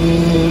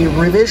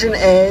Revision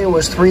A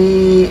was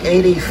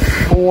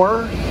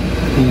 384.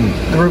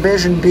 The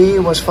Revision B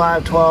was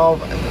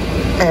 512,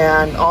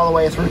 and all the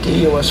way through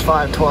D was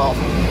 512.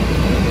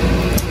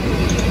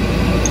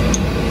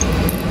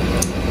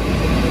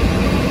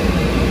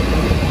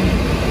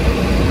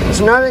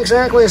 It's not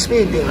exactly a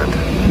speed demon.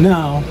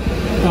 No.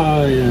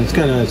 Oh yeah, it's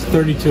got a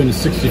 32 and a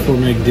 64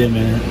 meg DIMM in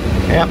it.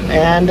 Yep,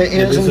 and it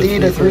is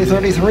indeed a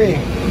 333.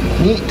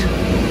 Neat.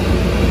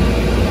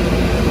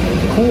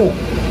 Cool.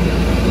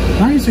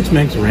 96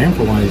 megs of RAM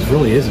for one of these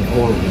really isn't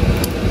horrible.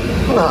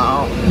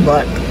 No,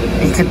 but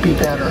it could be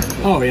better.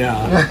 Oh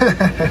yeah.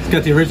 It's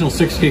got the original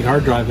 6 gig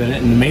hard drive in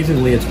it, and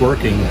amazingly it's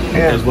working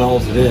as well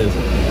as it is.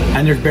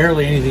 And there's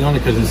barely anything on it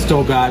because it's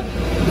still got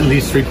at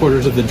least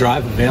 3/4 of the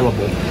drive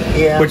available.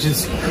 Yeah. Which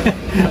is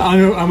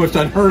almost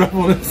unheard of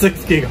on a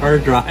 6 gig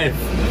hard drive.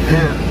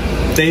 Yeah.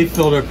 They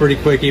filled up pretty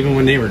quick even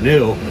when they were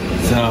new.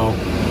 So,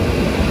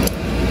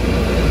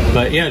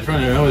 but yeah, it's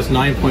running an OS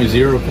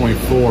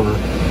 9.0.4,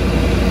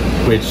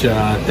 which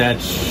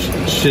that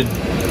should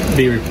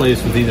be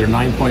replaced with either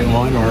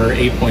 9.1 or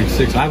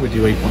 8.6. I would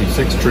do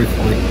 8.6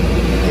 truthfully.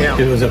 Yeah. If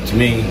it was up to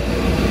me.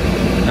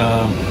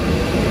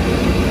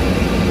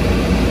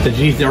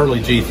 The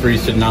early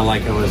G3s did not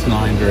like OS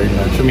 9 very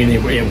much. I mean,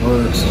 it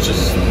works, it's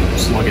just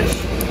sluggish.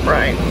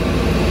 Right.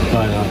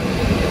 But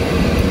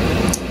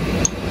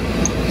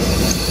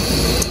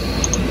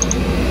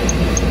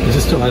does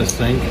it still have a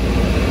sync?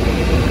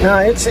 No,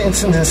 it's in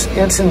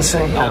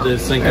sync now. Oh, did it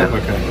sync up?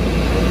 Okay.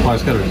 Well,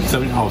 it's got a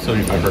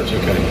 75 hertz.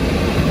 Okay.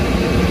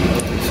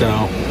 So,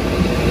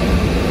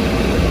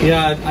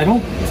 yeah, I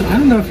don't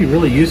know if you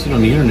really use it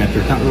on the internet.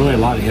 There's not really a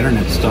lot of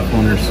internet stuff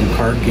on there. Some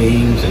card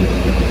games and.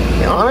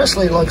 Yeah,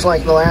 honestly, it looks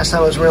like the last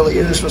time it was really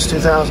used was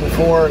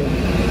 2004,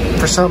 and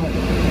for some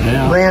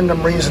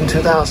random reason,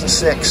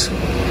 2006.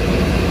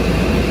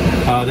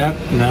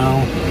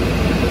 No.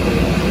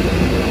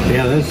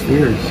 Yeah, that's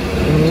weird.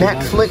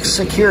 Netflix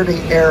security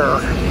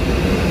error.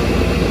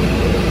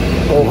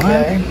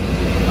 Okay.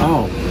 What?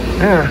 Oh.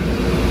 Yeah.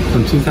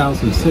 From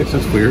 2006.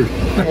 That's weird.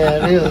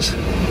 Yeah, it is.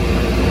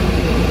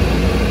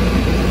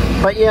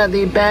 But yeah,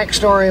 the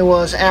backstory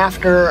was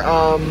after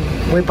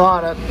we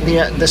bought it,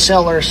 the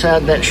seller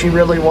said that she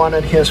really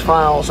wanted his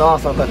files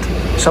off of it.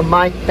 So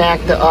Mike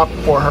backed it up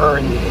for her,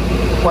 and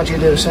what'd you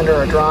do, send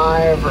her a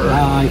drive? Or?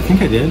 I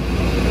think I did.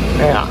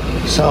 Yeah,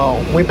 so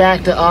we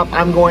backed it up.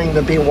 I'm going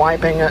to be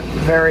wiping it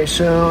very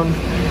soon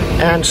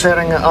and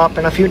setting it up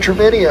in a future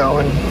video.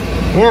 And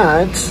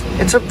yeah,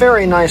 it's a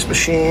very nice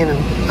machine, and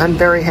I'm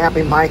very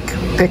happy Mike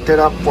picked it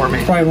up for me.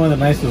 It's probably one of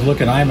the nicest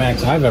looking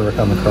iMacs I've ever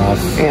come across.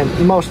 And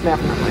most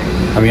definitely.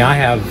 I mean, I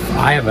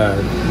have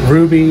a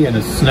Ruby and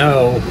a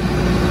Snow.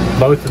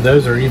 Both of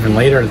those are even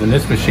later than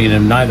this machine,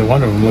 and neither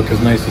one of them look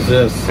as nice as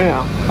this.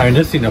 Yeah. I mean,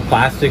 this thing, the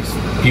plastic's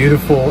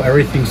beautiful.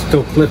 Everything's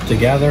still clipped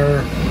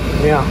together.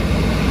 Yeah.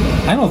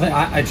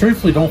 I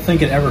truthfully don't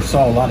think it ever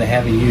saw a lot of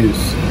heavy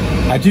use.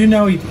 I do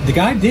know the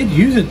guy did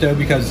use it though,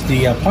 because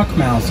the puck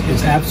mouse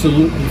is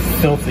absolutely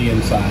filthy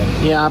inside.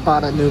 Yeah, I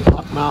bought a new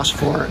puck mouse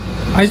for it.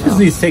 I just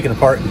need to take it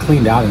apart and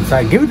cleaned out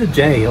inside. Give it to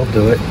Jay; he'll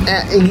do it.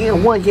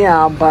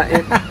 Yeah, but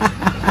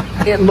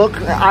it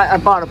looked. I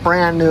bought a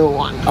brand new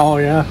one. Oh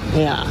yeah.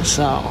 Yeah,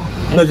 so.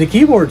 But the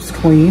keyboard's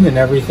clean and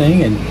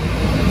everything, and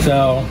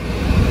so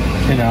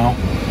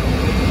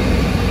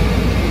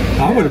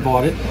I would have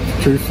bought it,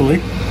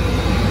 truthfully,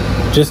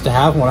 just to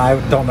have one. I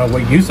don't know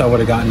what use I would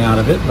have gotten out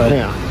of it, but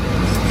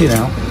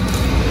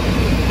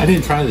I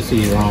didn't try the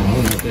CD-ROM.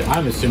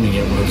 I'm assuming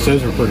it works.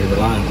 Those are pretty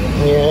reliable.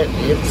 Yeah,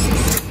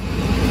 it's.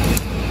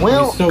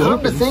 Well,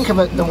 come to think of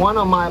it, the one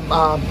on my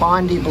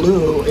Bondi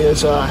Blue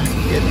is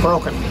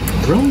broken.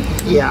 Really?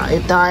 Yeah,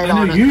 it died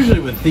on it. Usually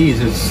with these,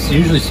 it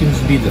usually seems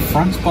to be the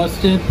front's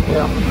busted,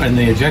 and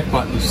the eject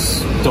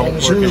buttons don't work.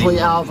 It's usually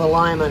out of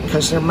alignment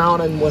because they're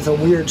mounted with a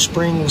weird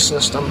spring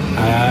system.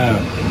 I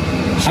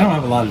don't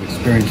have a lot of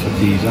experience with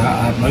these.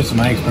 Most of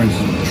my experience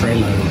is with tray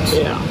loads.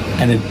 Yeah.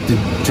 And the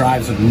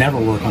drives would never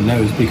work on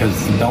those because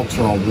the belts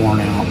are all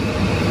worn out.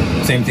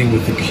 Same thing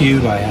with the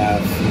Cube I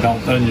have.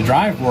 The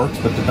drive works,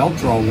 but the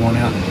belts are all worn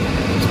out.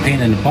 It's a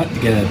pain in the butt to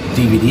get a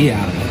DVD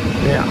out of it.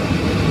 Yeah.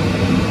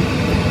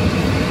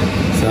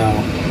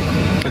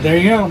 So, but there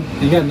you go.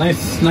 You got a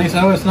nice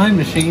OS 9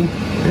 machine.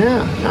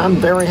 Yeah, I'm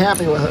very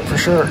happy with it for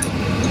sure.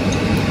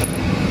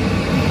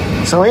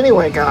 So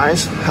anyway,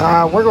 guys,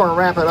 we're going to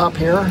wrap it up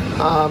here.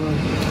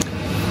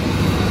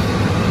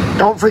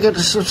 Don't forget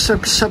to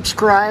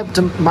subscribe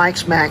to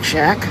Mike's Mac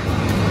Shack.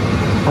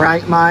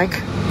 Right,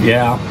 Mike?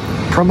 Yeah.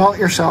 Promote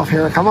yourself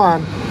here. Come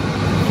on.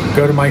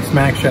 Go to Mike's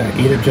Mac Shack.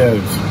 Eat at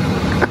Joe's.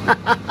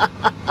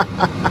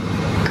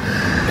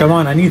 Come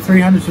on, I need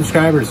 300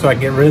 subscribers so I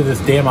can get rid of this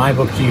damn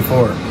iBook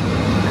G4.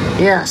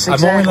 Yes,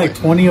 exactly. I'm only like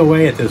 20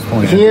 away at this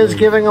point. He is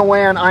giving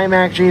away an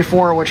iMac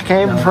G4, which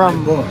came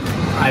from...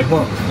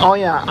 iBook. Oh,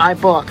 yeah,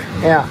 iBook.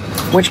 Yeah.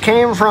 Which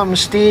came from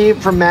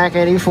Steve from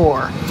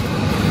Mac84.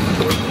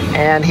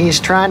 And he's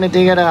trying to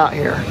dig it out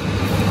here.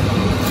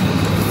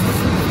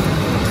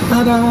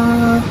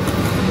 Ta-da!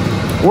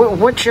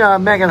 Which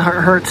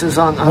megahertz is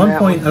on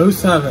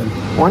 1.07.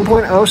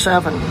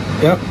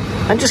 1.07. Yep.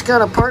 I just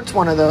got a parts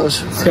one of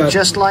those,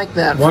 just like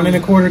that.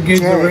 1.25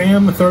 gigs of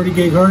RAM, a 30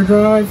 gig hard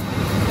drive,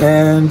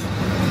 and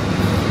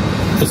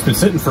it's been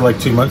sitting for like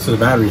 2 months so the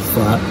battery's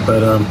flat.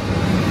 But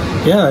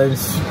yeah,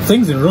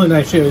 things in really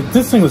nice shape.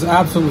 This thing was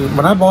absolutely,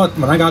 when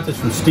I got this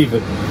from Steve,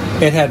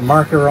 it had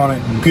marker on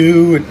it,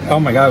 goo, and oh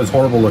my god, it was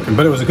horrible looking,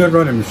 but it was a good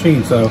running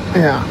machine. So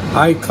yeah,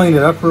 I cleaned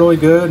it up really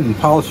good and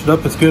polished it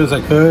up as good as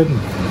I could. And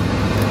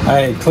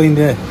I cleaned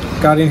it,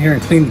 got in here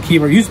and cleaned the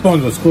keyboard. Used to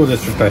belong to a school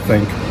district, I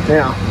think.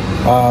 Yeah.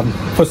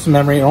 Put some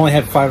memory. It only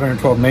had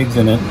 512 megs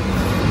in it,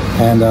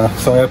 and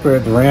so I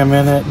upgraded the RAM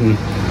in it. And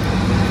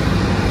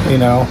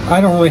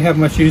I don't really have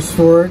much use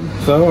for it,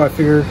 so I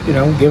figured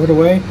give it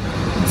away.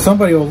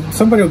 Somebody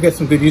will get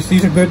some good use.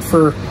 These are good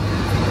for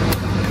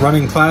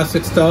running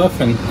classic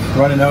stuff and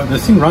running out.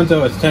 This thing runs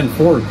OS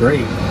 10.4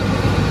 great.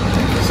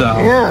 So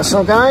yeah,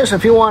 so guys,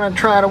 if you want to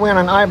try to win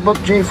an iBook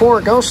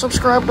G4, go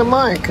subscribe to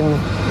Mike, and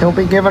he'll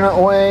be giving it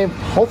away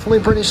hopefully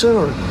pretty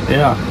soon.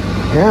 Yeah.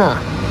 Yeah.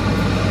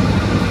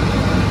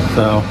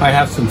 So I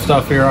have some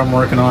stuff here I'm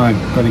working on.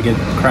 I'm going to get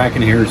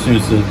cracking here as soon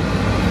as the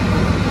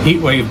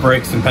heat wave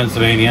breaks in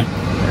Pennsylvania.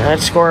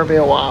 That's going to be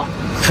a while.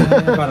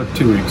 About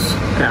 2 weeks.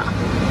 Yeah.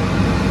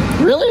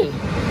 Really?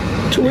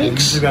 2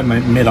 weeks? Usually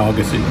about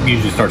mid-August, it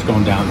usually starts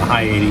going down in the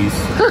high 80s.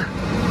 Huh.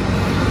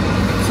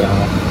 So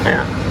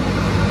yeah.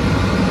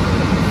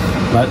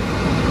 But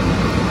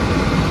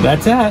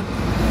that's it.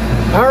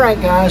 All right,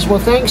 guys. Well,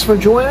 thanks for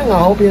joining. I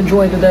hope you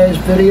enjoyed today's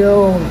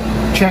video.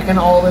 Checking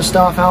all this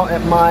stuff out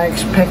at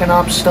Mike's, picking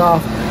up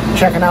stuff,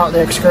 checking out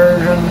the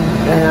Excursion,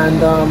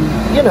 and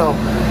you know,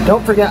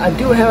 don't forget, I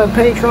do have a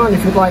Patreon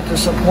if you'd like to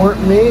support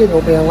me.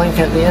 There'll be a link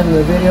at the end of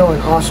the video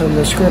and also in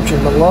the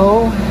description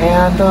below.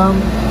 And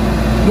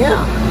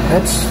yeah,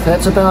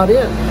 that's about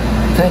it.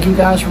 Thank you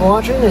guys for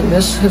watching, and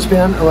this has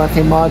been a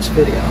Hrutkay Mods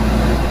video.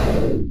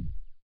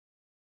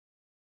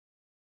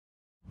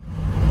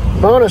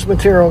 Bonus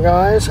material,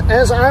 guys.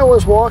 As I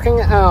was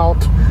walking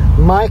out,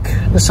 Mike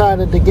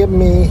decided to give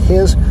me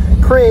his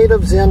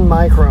Creative Zen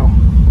Micro.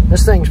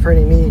 This thing's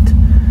pretty neat.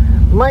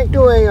 Might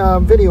do a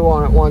video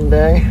on it one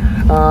day.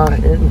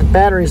 The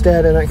battery's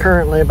dead in it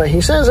currently, but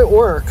he says it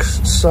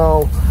works,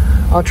 so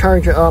I'll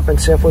charge it up and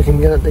see if we can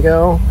get it to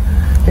go.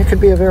 It could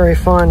be a very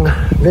fun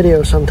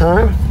video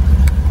sometime.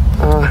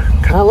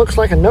 Kind of looks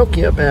like a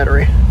Nokia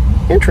battery.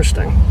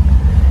 Interesting.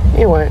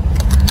 Anyway,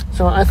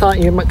 so I thought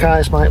you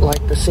guys might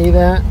like to see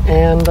that,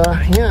 and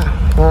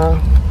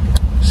yeah,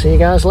 see you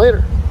guys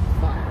later.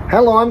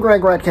 Hello, I'm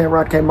Greg Hrutkay,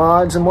 Hrutkay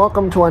Mods, and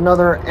welcome to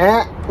another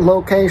at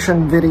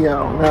location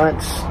video.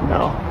 It's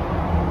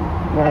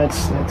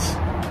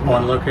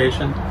on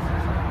location.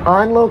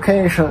 On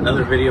location.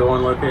 Another video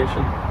on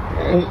location.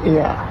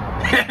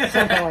 Yeah,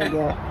 something like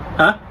that.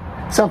 Huh?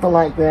 Something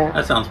like that.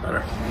 That sounds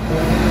better.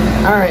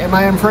 All right, am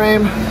I in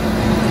frame?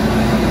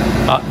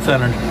 Hot and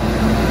centered.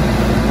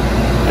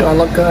 Do I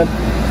look good?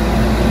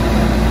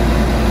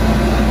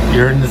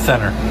 You're in the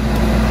center.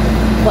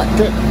 What?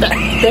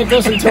 That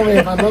doesn't tell me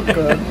if I look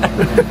good.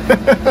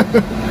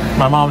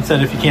 My mom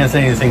said if you can't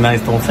say anything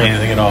nice, don't say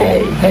anything at all.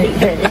 Hey.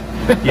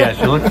 Yes,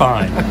 you look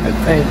fine.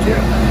 Thank you.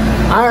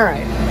 All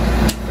right.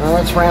 Now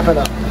let's wrap it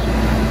up.